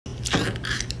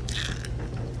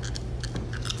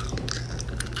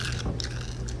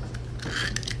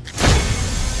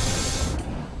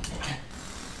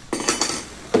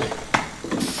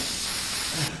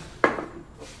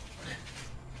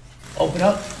it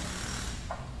up.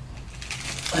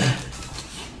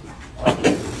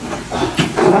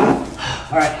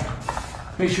 All right.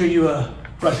 Make sure you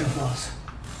brush your floss.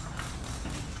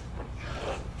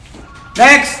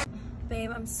 Next!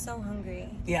 Babe, I'm so hungry.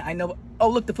 Yeah, I know. But... Oh,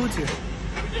 look, the food's here.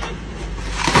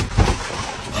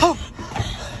 Oh!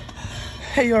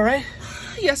 Hey, you alright?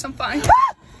 Yes, I'm fine.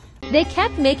 They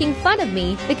kept making fun of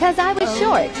me because I was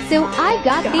short, so I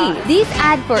got these. These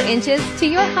add 4 inches to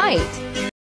your height.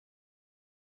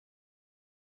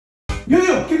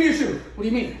 You, give me your shoe. What do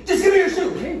you mean? Just give me your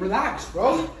shoe. Hey, relax,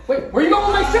 bro. Wait, where you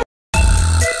going with my shoe?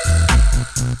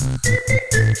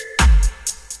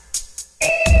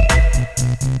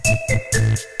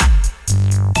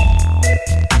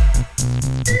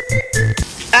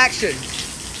 Action.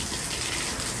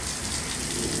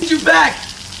 Get you back.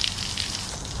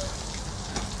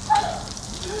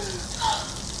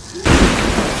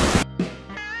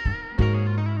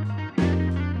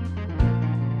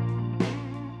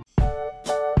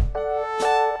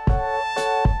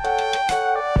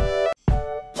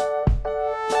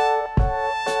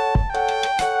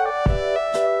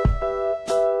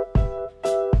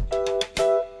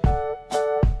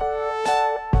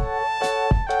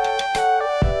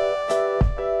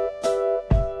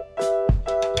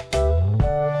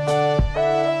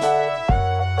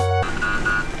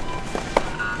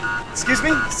 Excuse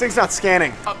me? This thing's not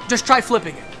scanning. Just try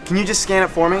flipping it. Can you just scan it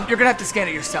for me? You're gonna have to scan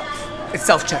it yourself. It's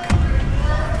self-checkout.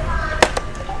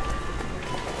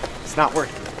 It's not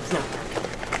working. It's not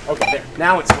working. Okay, there.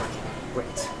 Now it's working.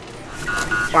 Wait.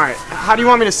 Alright, how do you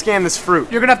want me to scan this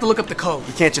fruit? You're gonna have to look up the code.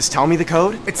 You can't just tell me the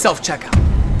code? It's self-checkout.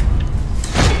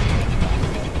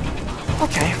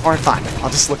 Okay, alright, fine. I'll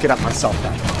just look it up myself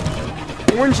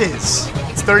then. Oranges.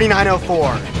 It's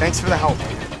 3904. Thanks for the help.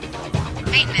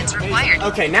 Maintenance required.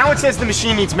 Okay, now it says the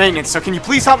machine needs maintenance, so can you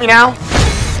please help me now?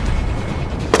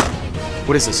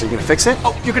 What is this? Are you gonna fix it?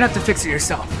 Oh, you're gonna have to fix it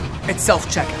yourself. It's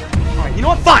self-checkout. Alright, you know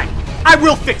what? Fine. I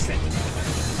will fix it.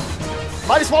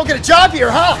 Might as well get a job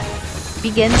here, huh?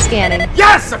 Begin scanning.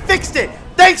 Yes, I fixed it!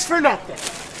 Thanks for nothing!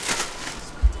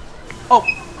 Oh,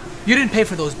 you didn't pay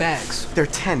for those bags. They're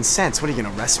 10 cents. What, are you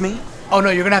gonna arrest me? Oh no,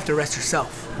 you're gonna have to arrest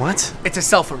yourself. What? It's a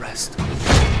self-arrest.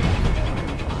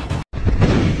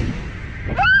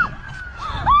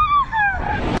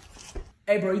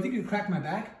 Hey bro, you think you can crack my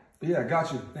back? Yeah, I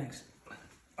got you. Thanks.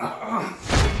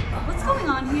 What's going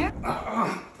on here?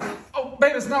 Oh,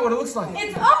 babe, it's not what it looks like.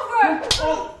 It's over!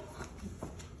 Oh.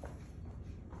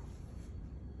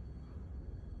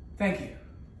 Thank you.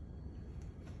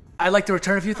 I'd like to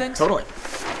return a few things. Totally.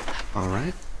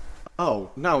 Alright.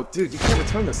 Oh, no, dude, you can't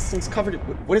return this. This thing's covered in...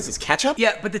 What is this, ketchup?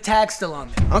 Yeah, but the tag's still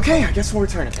on there. Okay, I guess we'll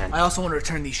return it then. I also want to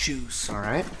return these shoes.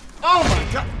 Alright. Oh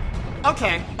my god!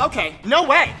 Okay, no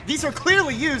way! These are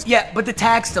clearly used! Yeah, but the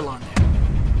tag's still on there.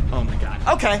 Oh my god.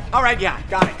 Okay, alright, yeah,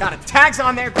 got it. Tag's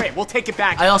on there, great, we'll take it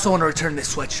back. I also want to return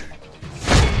this sweatshirt.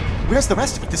 Where's the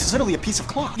rest of it? This is literally a piece of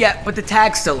cloth. Yeah, but the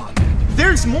tag's still on there.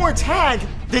 There's more tag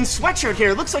than sweatshirt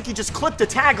here. It looks like you just clipped a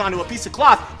tag onto a piece of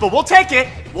cloth, but we'll take it.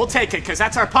 We'll take it, because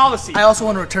that's our policy. I also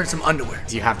want to return some underwear.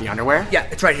 Do you have the underwear? Yeah,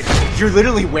 it's right here. You're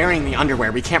literally wearing the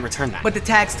underwear. We can't return that. But the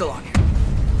tag's still on here.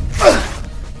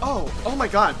 Oh my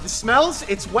god, this smells,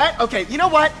 it's wet. Okay, you know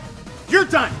what? You're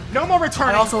done. No more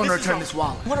returning. I also want to This is return all. this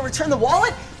wallet. You want to return the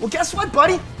wallet? Well, guess what,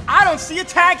 buddy? I don't see a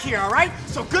tag here, all right?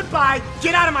 So goodbye.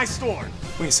 Get out of my store.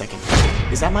 Wait a second.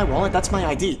 Is that my wallet? That's my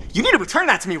ID. You need to return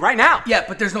that to me right now. Yeah,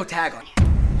 but there's no tag on it.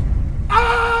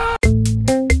 Ah!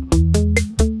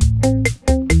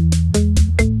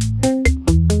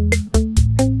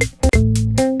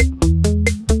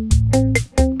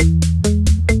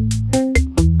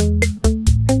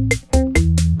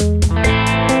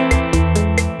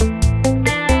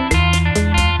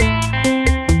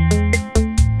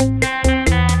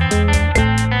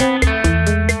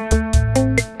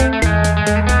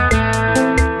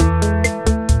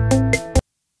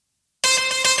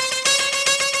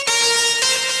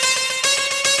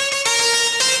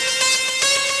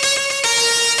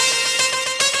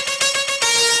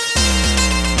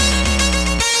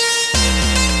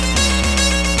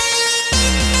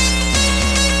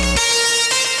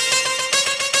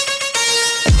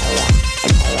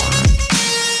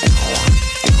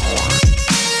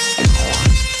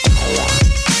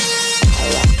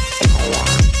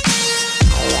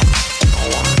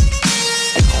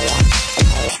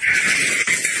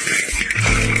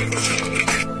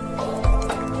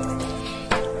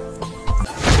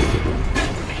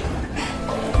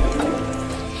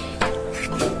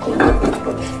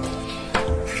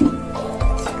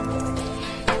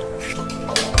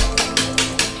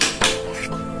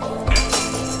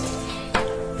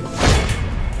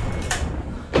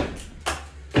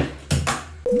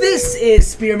 This is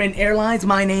Spearmint Airlines.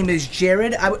 My name is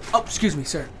Jared. Oh, excuse me,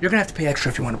 sir. You're gonna have to pay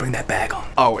extra if you want to bring that bag on.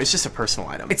 Oh, it's just a personal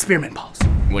item. It's Spearmint policy.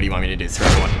 What do you want me to do? Throw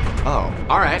it away? Oh,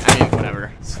 alright. I mean,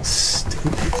 whatever. So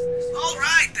stupid.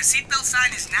 Alright, the seatbelt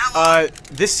sign is now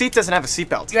this seat doesn't have a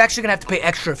seatbelt. You're actually gonna have to pay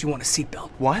extra if you want a seatbelt.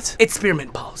 What? It's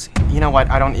Spearmint policy. You know what?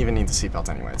 I don't even need the seatbelt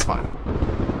anyway. It's fine.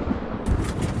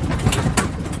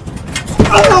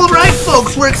 Alright,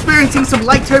 folks, we're experiencing some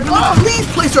light turbulence. Please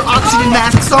place your oxygen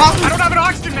masks on. I don't have an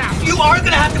oxygen mask! You are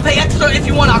gonna have to pay extra if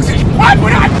you want oxygen. What? We're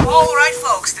not! Alright,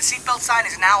 folks, the seatbelt sign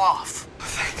is now off.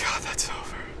 Thank God that's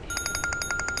over.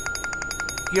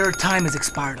 Your time has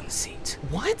expired on the seat.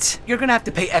 What? You're gonna have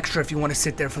to pay extra if you want to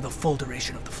sit there for the full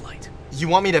duration of the flight. You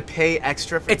want me to pay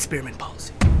extra for— It's Spearmint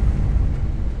policy.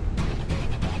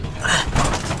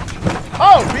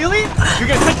 Oh, really? You're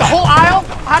gonna take the whole aisle?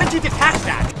 How did you detach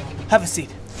that? Have a seat.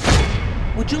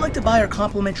 Would you like to buy our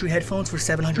complimentary headphones for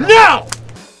 $700? No!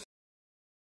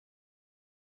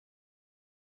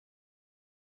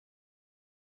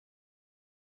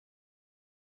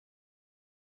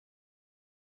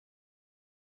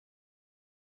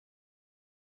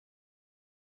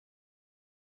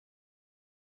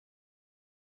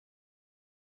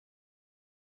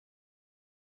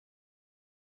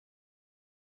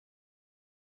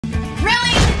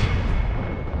 Really?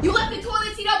 You left the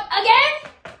toilet seat up again?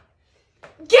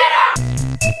 Get up!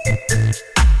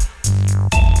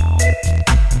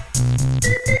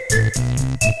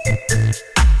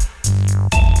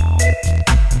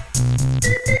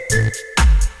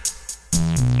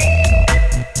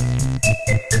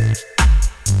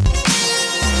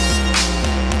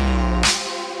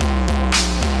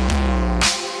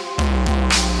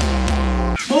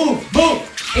 Move!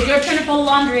 It's your turn to fold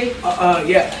laundry.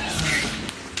 Yeah.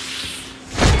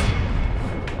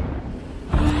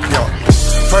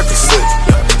 Percocet,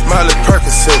 Miley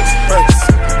Percocet,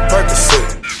 Percocet.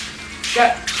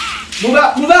 Yeah. Move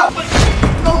out!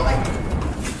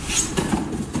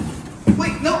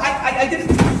 Wait, no, I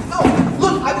didn't. No,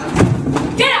 look,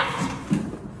 Get up!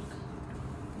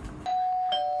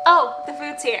 Oh, the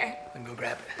food's here. Let me go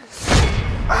grab it.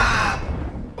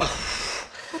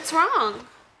 What's wrong?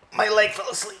 My leg fell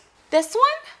asleep. This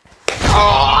one?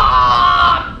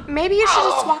 Maybe you should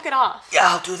just walk it off. Yeah,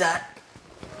 I'll do that.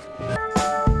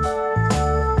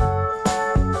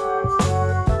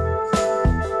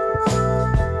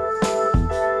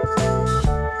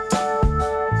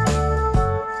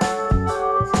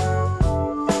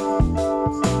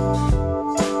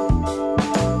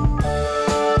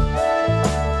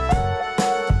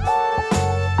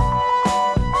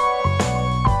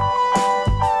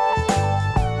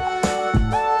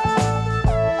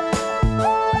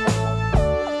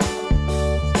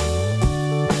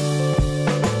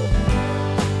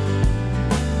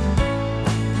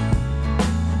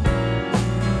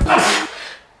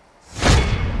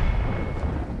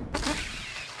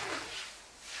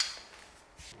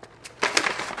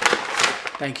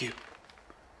 Thank you.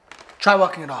 Try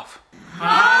walking it off.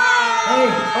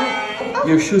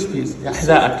 Your shoes please.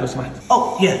 حذاءك لو سمحت.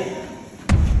 Oh, yeah.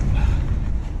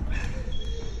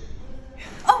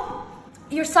 Oh,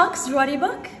 your socks,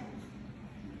 Reebok?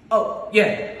 Oh,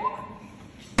 yeah.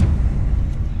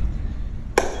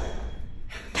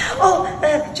 Oh,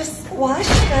 just wash,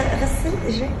 غسل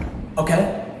رجلك.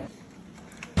 Okay.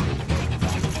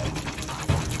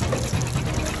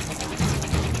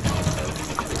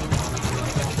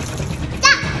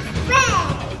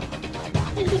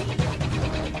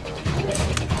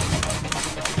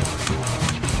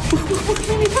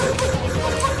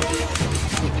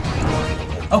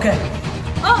 Okay.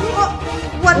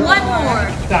 One more.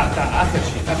 تعال آخر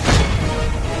شيء.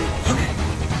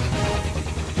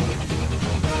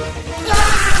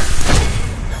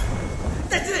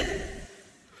 That's it.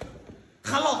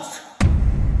 خلاص.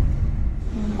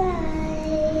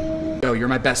 Yo, you're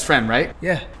my best friend, right?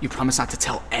 Yeah. You promise not to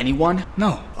tell anyone?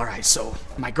 No. Alright, so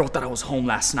my girl thought I was home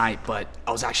last night, but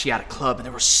I was actually at a club and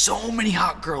there were so many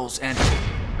hot girls and...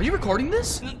 Are you recording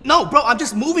this? No, bro, I'm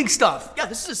just moving stuff. Yeah,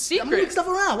 this is a secret. I'm moving stuff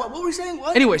around. What were we saying?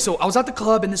 What? Anyway, so I was at the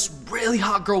club and this really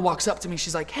hot girl walks up to me.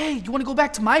 She's like, hey, you wanna go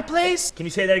back to my place? Can you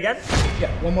say that again?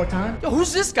 Yeah, one more time. Yo,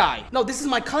 who's this guy? No, this is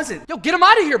my cousin. Yo, get him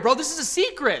out of here, bro. This is a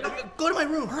secret. Go to my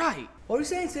room. Alright. What were you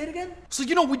saying? Say it again. So,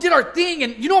 you know, we did our thing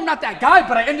and you know I'm not that guy,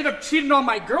 but I ended up cheating on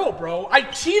my girl, bro. I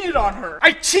cheated on her.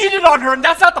 And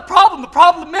that's not the problem. The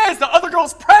problem is the other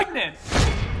girl's pregnant.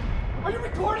 Are you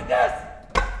recording this?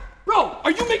 Bro,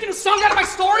 are you making a song out of my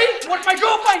story? What if my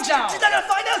girl finds out? She's not gonna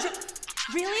find out.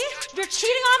 Really? You're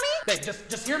cheating on me? Babe,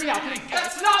 just hear me out.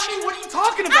 It's not me. What are you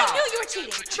talking about? I knew you were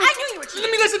cheating. I knew you were cheating.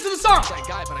 Let me listen to the song. I'm that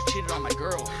guy, but I cheated on my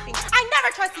girl. I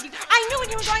never trusted you. I knew when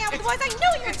you were going out with the boys. I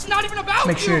knew you were. It's not even about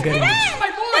Make sure you're getting It this. is. my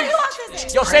Then who boys. else is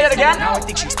it? Yo, say that again. Now I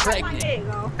think she's pregnant. There you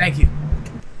go. Thank you.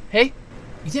 Hey,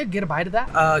 you think I can get a bite of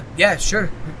that? Yeah, sure.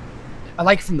 I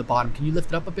like it from the bottom. Can you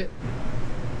lift it up a bit?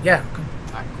 Yeah. All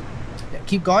right, cool. Yeah,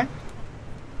 keep going.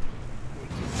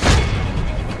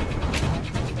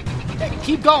 Yeah,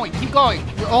 keep going, keep going.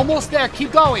 You're almost there.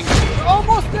 Keep going. You're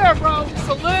almost there, bro. Just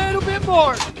a little bit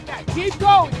more. Yeah, keep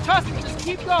going. Trust me. Just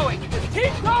keep going. Just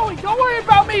keep going. Don't worry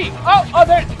about me. Oh,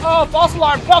 there. Oh, false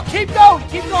alarm. Well, keep going.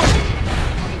 Keep going.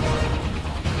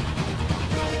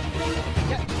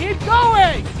 Yeah, keep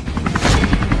going.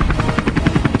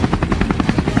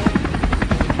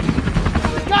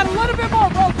 Just got a little bit more,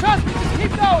 bro. Trust me. Just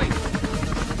keep going.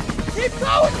 Keep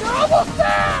going. You're almost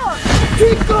there.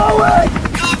 Keep going.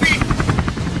 Copy.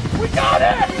 We got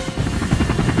it!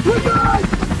 We're good!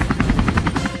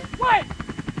 What?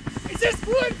 Is this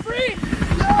gluten-free?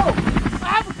 No! I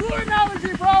have a gluten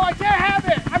allergy, bro! I can't have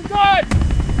it! I'm good!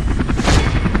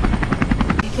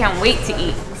 I can't wait to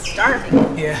eat. I'm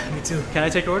starving. Yeah, me too. Can I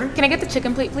take your order? Can I get the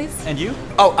chicken plate, please? And you?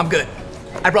 Oh, I'm good.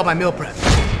 I brought my meal prep.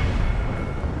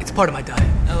 It's part of my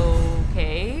diet.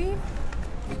 Okay.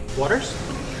 Waters?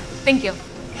 Thank you.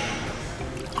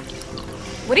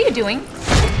 What are you doing?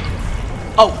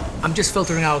 Oh, I'm just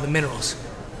filtering out all the minerals.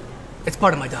 It's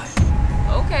part of my diet.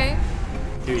 Okay.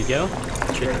 Here you go.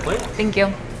 Chicken plate. Thank you.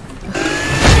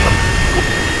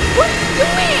 What are you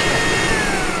doing?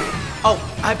 Oh,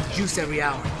 I have to juice every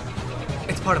hour.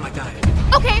 It's part of my diet.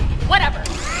 Okay, whatever.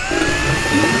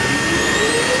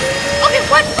 Okay,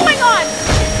 what's going on?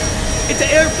 It's an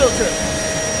air filter.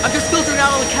 I'm just filtering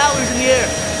out all the calories in the air.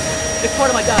 It's part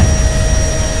of my diet.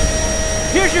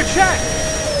 Here's your check!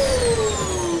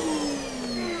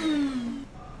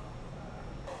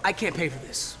 I can't pay for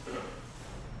this.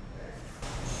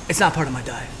 It's not part of my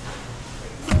diet.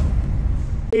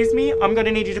 Excuse me, I'm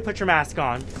gonna need you to put your mask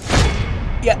on.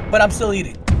 Yeah, but I'm still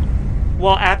eating.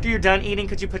 Well, after you're done eating,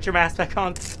 could you put your mask back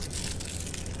on?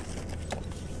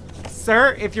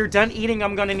 Sir, if you're done eating,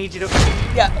 I'm gonna need you to...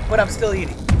 Yeah, but I'm still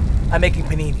eating. I'm making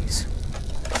paninis.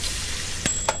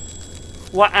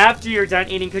 Well, after you're done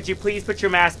eating, could you please put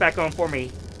your mask back on for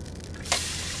me?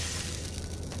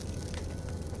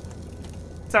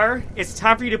 Sir, it's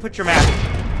time for you to put your mask...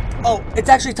 Oh, it's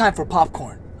actually time for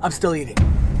popcorn. I'm still eating.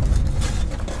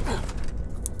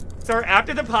 Sir,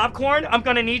 after the popcorn, I'm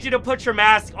gonna need you to put your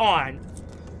mask on.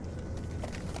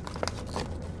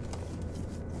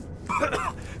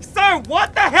 Sir,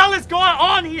 what the hell is going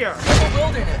on here? In the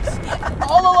wilderness.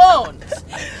 All alone.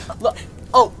 Look,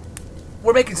 oh,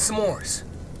 we're making s'mores.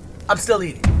 I'm still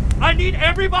eating. I need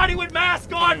everybody with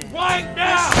masks on right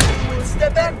now!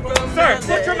 Step back, bro. Sir,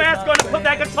 put your mask on and put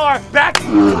that guitar back.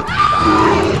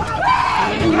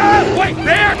 Wait,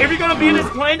 there! If you're gonna be in this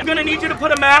plane, I'm gonna need you to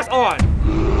put a mask on.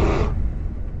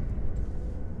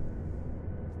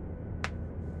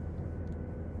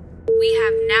 We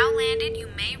have now landed. You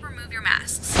may remove your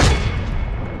masks.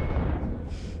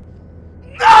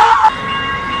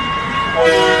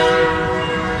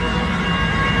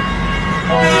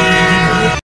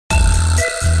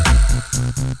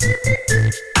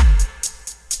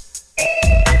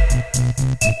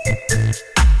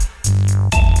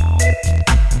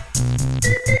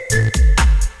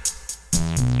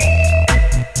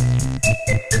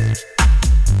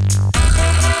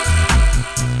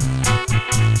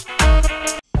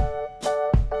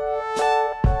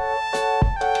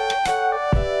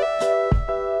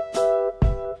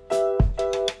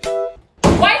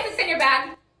 Why is this in your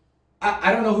bag?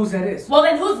 I don't know whose that is. Well,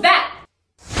 then who's that?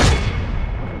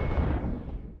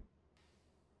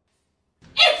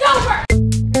 It's over!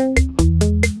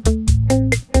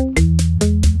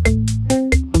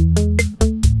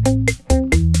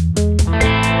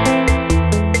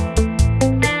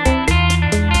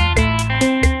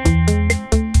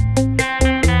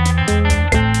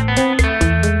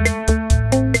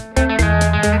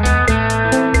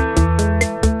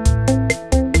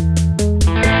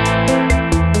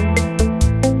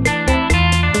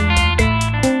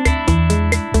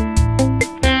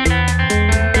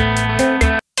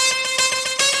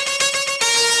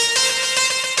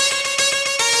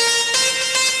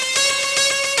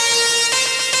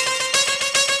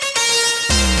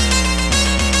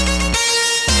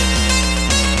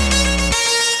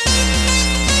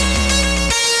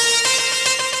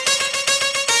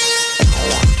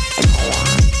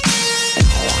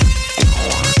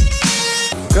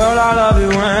 Girl, I love it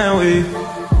when we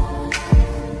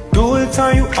do it,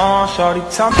 turn you on, shorty,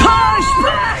 time. Push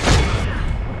back!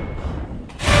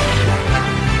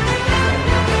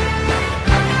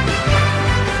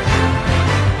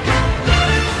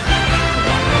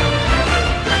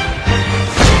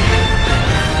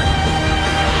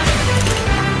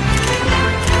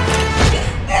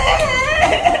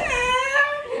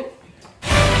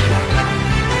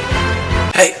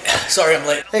 Sorry I'm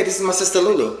late. Hey, this is my sister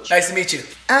Lulu. Nice to meet you.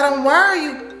 Adam, why are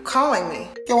you calling me?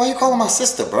 Yo, why you calling my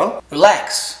sister, bro?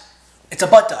 Relax. It's a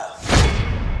butt dial.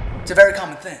 It's a very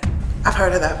common thing. I've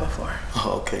heard of that before.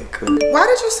 Oh, okay, cool. Why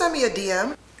did you send me a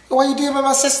DM? Why you DMing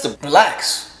my sister?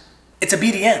 Relax. It's a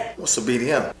BDM. What's a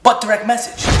BDM? Butt direct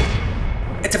message.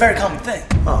 It's a very common thing.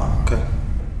 Oh, okay.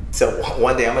 So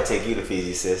one day I'm gonna take you to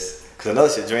Fiji, sis. Cause I know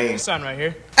it's your dream. Son right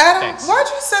here. Adam, Thanks. why'd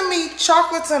you send me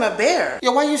chocolates and a bear?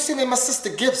 Yo, why you sending my sister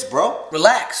gifts, bro?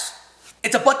 Relax.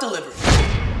 It's a butt delivery.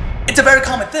 It's a very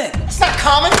common thing. It's not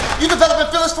common. You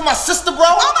developing feelings for my sister, bro?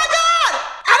 Oh my God!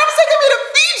 Adam's taking me to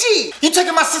Fiji! You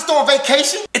taking my sister on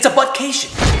vacation? It's a buttcation.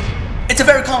 It's a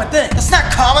very common thing. It's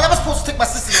not common. I was supposed to take my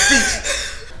sister to Fiji.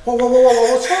 Whoa,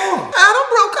 what's wrong? Adam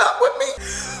broke up with me.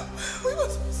 We were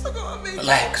supposed to go on vacation.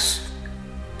 Relax.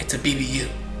 It's a BBU.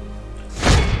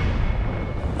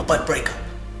 A butt breakup.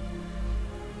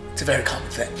 It's a very common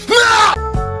thing.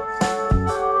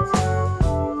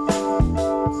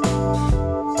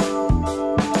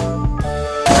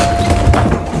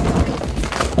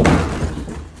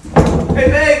 Hey,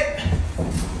 babe!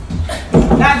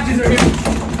 Packages are here.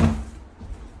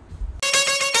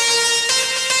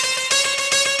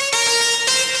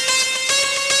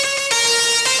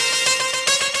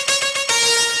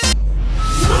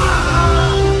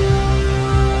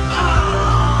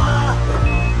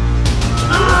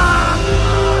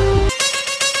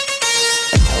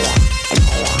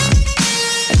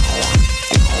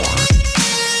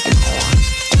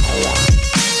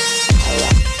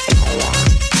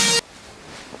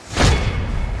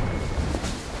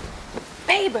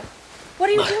 Babe, what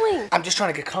are you doing? I'm just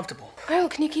trying to get comfortable. Oh,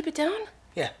 can you keep it down?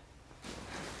 Yeah.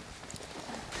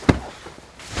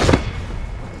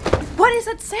 What is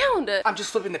that sound? I'm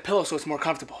just flipping the pillow so it's more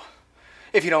comfortable.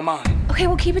 If you don't mind. Okay,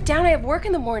 well keep it down. I have work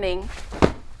in the morning.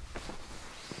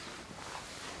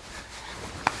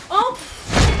 Oh!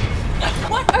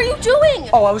 What are you doing?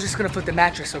 Oh, I was just gonna flip the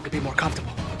mattress so it could be more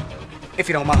comfortable. If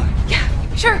you don't mind. Yeah,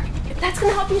 sure. If that's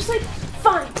gonna help you sleep,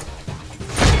 fine.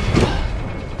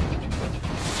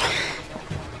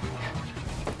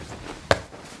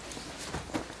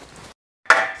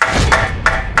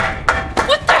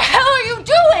 What the hell are you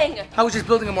doing? I was just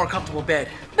building a more comfortable bed.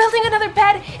 Building another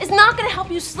bed is not gonna help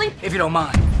you sleep. If you don't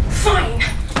mind. Fine.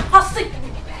 I'll sleep in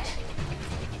your bed.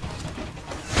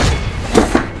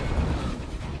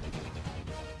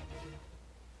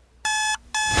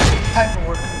 Time for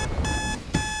work.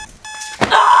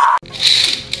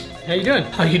 How you doing?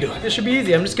 How you doing? This should be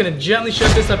easy. I'm just gonna gently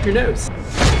shove this up your nose.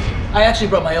 I actually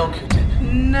brought my own Q-tip.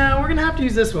 No, we're gonna have to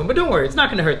use this one, but don't worry, it's not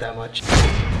gonna hurt that much.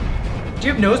 Do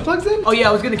you have nose plugs in? Oh yeah,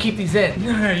 I was gonna keep these in.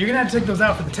 No, you're gonna have to take those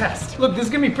out for the test. Look, this is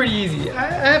gonna be pretty easy.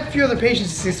 I have a few other patients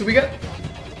to see, so we got...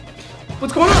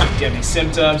 What's going on? Do you have any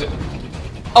symptoms?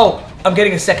 Oh, I'm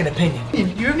getting a second opinion.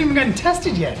 You haven't even gotten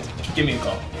tested yet. Give me a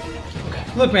call. Okay.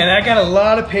 Look, man, I got a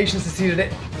lot of patients to see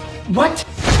today. What?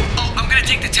 Oh, I'm gonna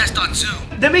take the test on Zoom.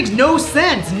 That makes no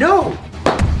sense, no!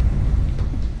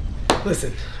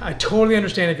 Listen, I totally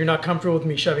understand if you're not comfortable with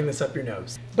me shoving this up your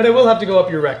nose, but I will have to go up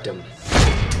your rectum.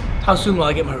 How soon will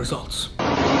I get my results?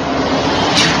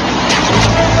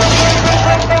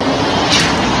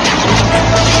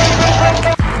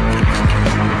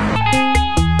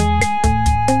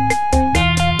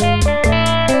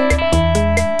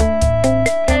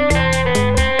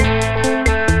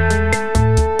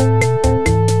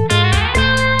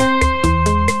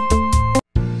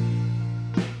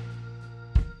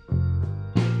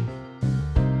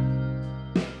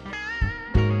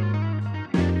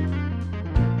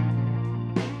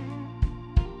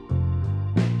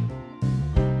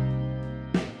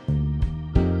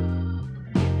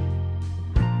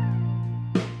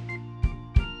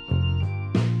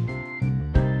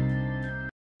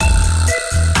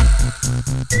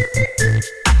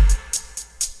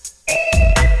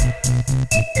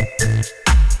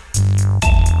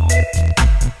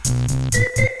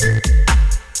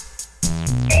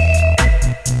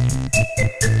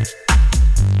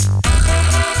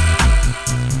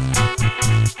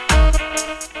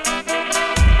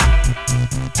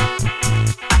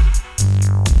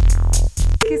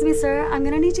 Excuse me, sir. I'm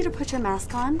gonna need you to put your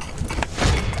mask on.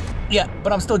 Yeah,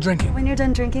 but I'm still drinking. When you're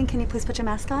done drinking, can you please put your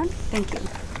mask on? Thank you.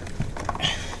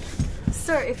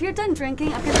 Sir, if you're done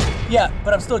drinking, I'm gonna... Yeah,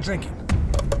 but I'm still drinking.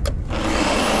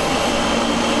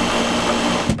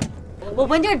 Well,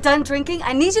 when you're done drinking,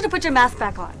 I need you to put your mask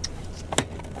back on.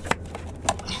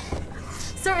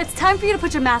 Sir, it's time for you to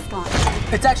put your mask on.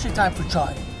 It's actually time for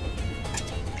chai.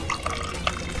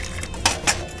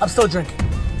 I'm still drinking.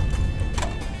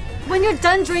 When you're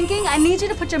done drinking, I need you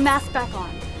to put your mask back on.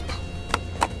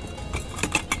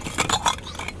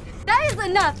 That is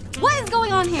enough. What is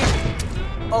going on here?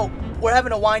 Oh, we're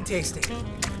having a wine tasting.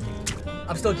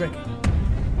 I'm still drinking.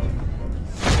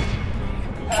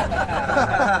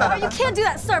 Oh, you can't do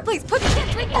that, sir. Please, you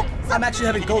can't drink it. I'm actually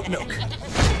having goat milk.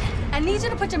 I need you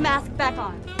to put your mask back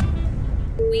on.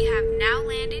 We have now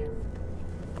landed.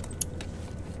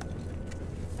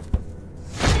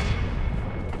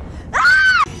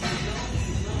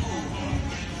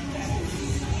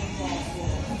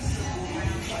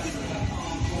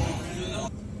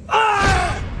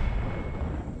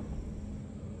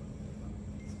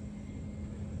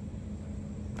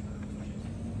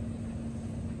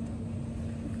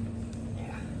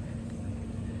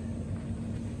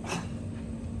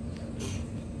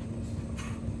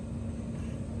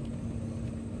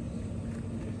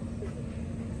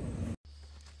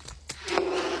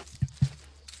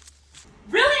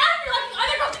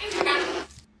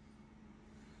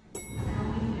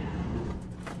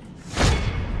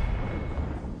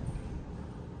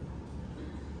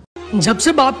 जब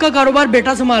से बाप का कारोबार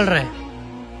बेटा संभाल रहा है,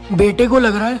 बेटे को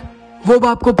लग रहा है वो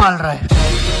बाप को पाल रहा है।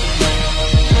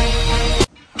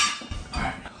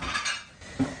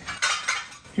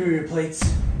 Here are your plates.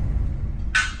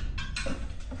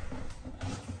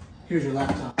 Here's your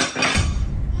laptop.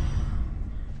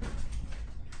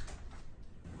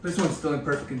 This one's still in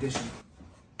perfect condition.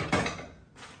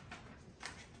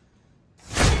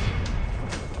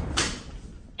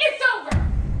 It's over!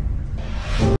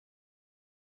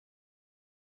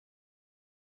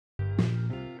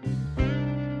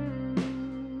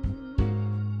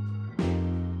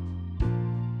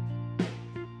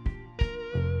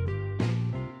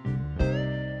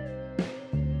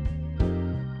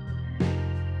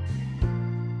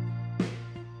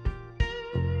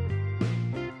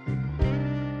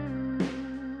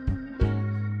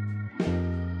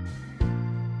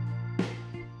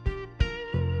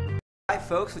 Hi,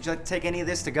 folks. Would you like to take any of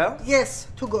this to go? Yes,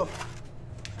 to go.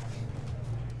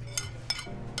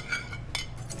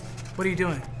 What are you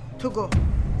doing? To go.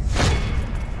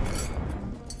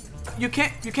 You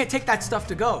can't take that stuff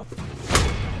to go.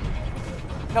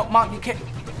 No, Mom, you can't.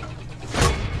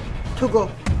 To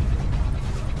go.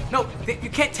 No, you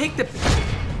can't take the...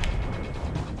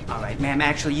 All right, ma'am.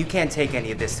 Actually, you can't take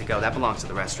any of this to go. That belongs to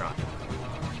the restaurant.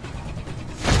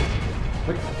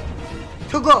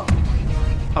 To go.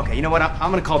 Okay, you know what?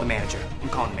 I'm gonna call the manager. I'm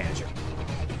calling the manager.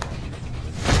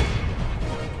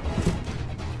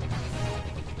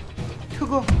 To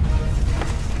go.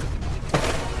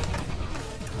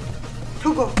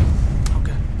 To go.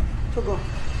 Okay. To go.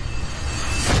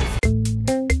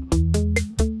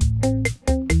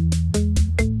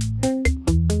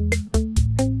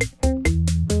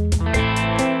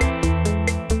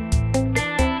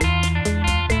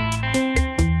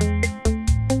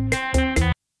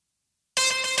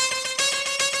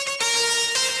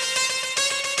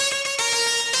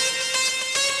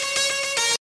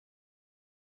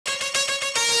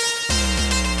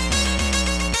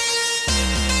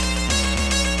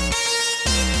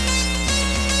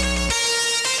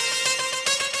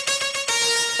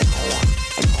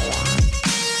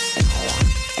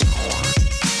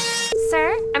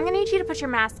 Sir, I'm gonna need you to put your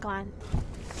mask on.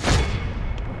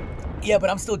 Yeah, but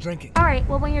I'm still drinking. All right,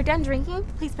 well, when you're done drinking,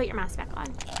 please put your mask back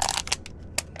on.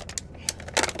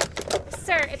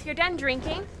 Sir, if you're done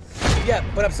drinking... Yeah,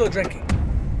 but I'm still drinking.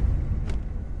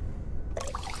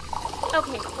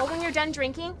 Okay, well, when you're done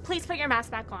drinking, please put your mask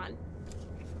back on.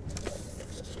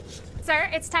 Sir,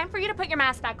 it's time for you to put your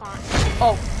mask back on.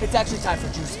 Oh, it's actually time for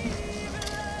juicing.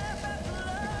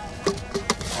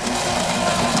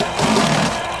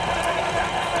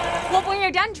 Well, when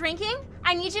you're done drinking,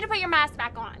 I need you to put your mask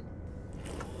back on.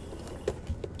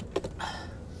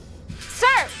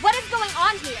 Sir, what is going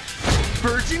on here?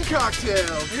 Virgin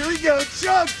cocktails. Here we go.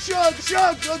 Chug, chug,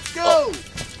 chug. Let's go. Oh,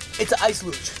 it's an ice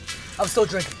luge. I'm still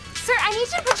drinking. Sir, I need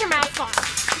you to put your mask on.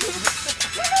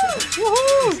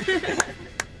 Woohoo!